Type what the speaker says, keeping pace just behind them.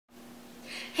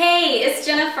Hey, it's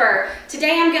Jennifer.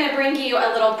 Today I'm going to bring you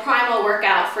a little primal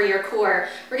workout for your core.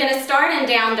 We're going to start in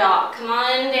down dog. Come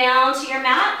on down to your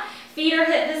mat. Feet are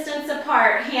hip distance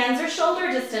apart. Hands are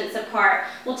shoulder distance apart.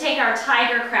 We'll take our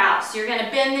tiger crouch. So you're going to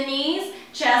bend the knees,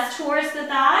 chest towards the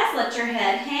thighs, let your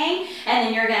head hang, and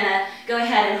then you're going to go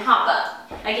ahead and hop up.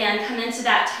 Again, come into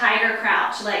that tiger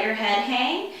crouch. Let your head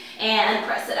hang and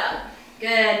press it up. Good.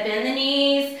 Bend the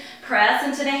knees. Press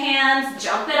into the hands,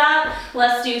 jump it up.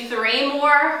 Let's do 3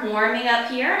 more, warming up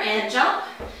here and jump.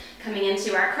 Coming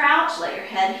into our crouch, let your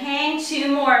head hang.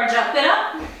 2 more, jump it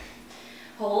up.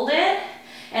 Hold it.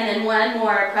 And then 1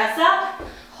 more, press up.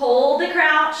 Hold the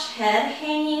crouch, head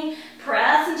hanging,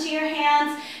 press into your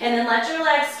hands, and then let your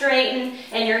legs straighten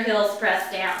and your heels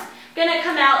press down. Gonna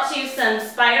come out to some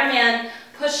Spider-Man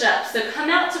push-ups. So come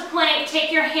out to plank,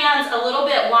 take your hands a little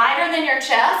bit wider than your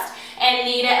chest and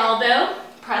knee to elbow.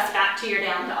 Press back to your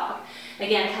down dog.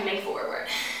 Again, coming forward.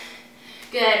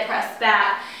 Good, press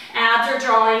back. Abs are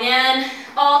drawing in,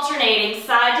 alternating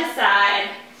side to side.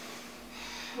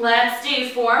 Let's do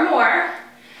 4 more.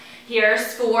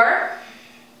 Here's 4.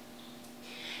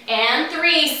 And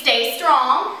 3, stay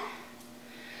strong.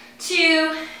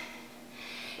 2,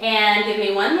 and give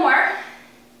me 1 more.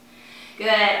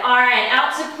 Good, all right,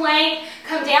 out to plank.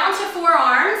 Come down to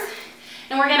forearms.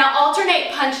 And we're going to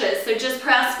alternate punches, so just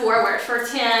press forward for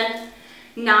 10,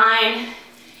 9,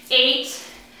 8,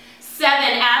 7,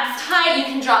 abs tight. You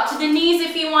can drop to the knees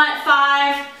if you want.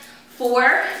 5,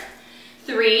 4,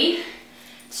 3,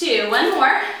 2, 1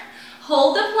 more.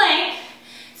 Hold the plank.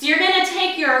 So you're going to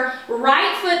take your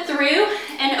right foot through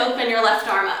and open your left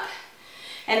arm up.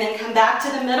 And then come back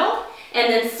to the middle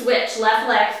and then switch. Left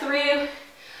leg through,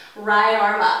 right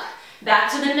arm up. Back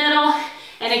to the middle,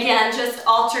 and again, just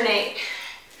alternate.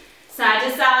 Side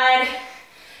to side,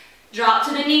 drop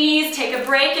to the knees, take a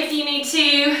break if you need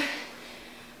to.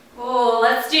 Oh,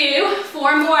 let's do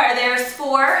 4 more. There's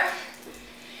 4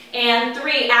 and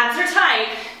 3. Abs are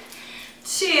tight.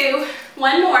 2,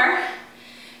 1 more.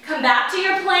 Come back to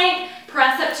your plank,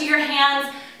 press up to your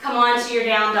hands, come on to your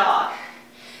down dog.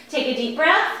 Take a deep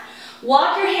breath,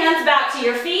 walk your hands back to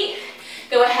your feet,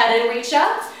 go ahead and reach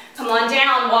up, come on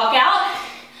down, walk out,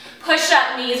 push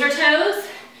up, knees or toes,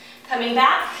 coming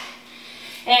back.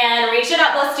 And reach it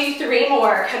up. Let's do 3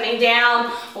 more. Coming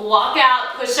down, walk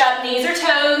out, push up, knees or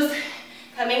toes,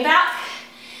 coming back,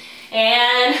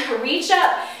 and reach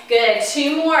up. Good,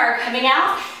 2 more. Coming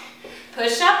out,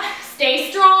 push up, stay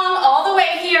strong all the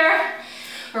way here.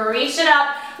 Reach it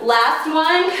up. Last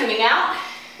one, coming out,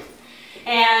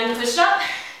 and push up,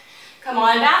 come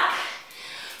on back,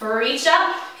 reach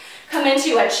up, come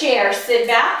into a chair, sit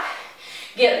back,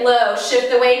 get low, shift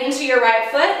the weight into your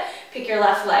right foot, pick your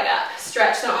left leg up.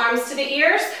 Stretch the arms to the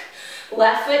ears,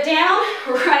 left foot down,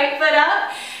 right foot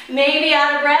up. Maybe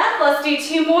out of breath, let's do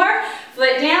 2 more.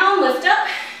 Foot down, lift up,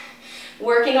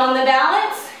 working on the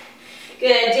balance.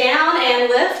 Good, down and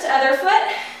lift, other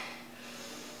foot.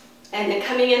 And then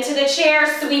coming into the chair,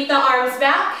 sweep the arms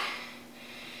back.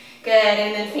 Good,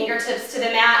 and then fingertips to the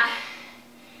mat.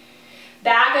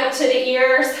 Back up to the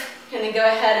ears, and then go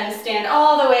ahead and stand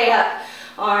all the way up.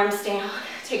 Arms down,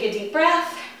 take a deep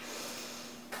breath.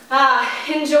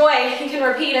 Enjoy. You can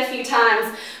repeat a few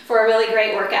times for a really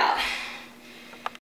great workout.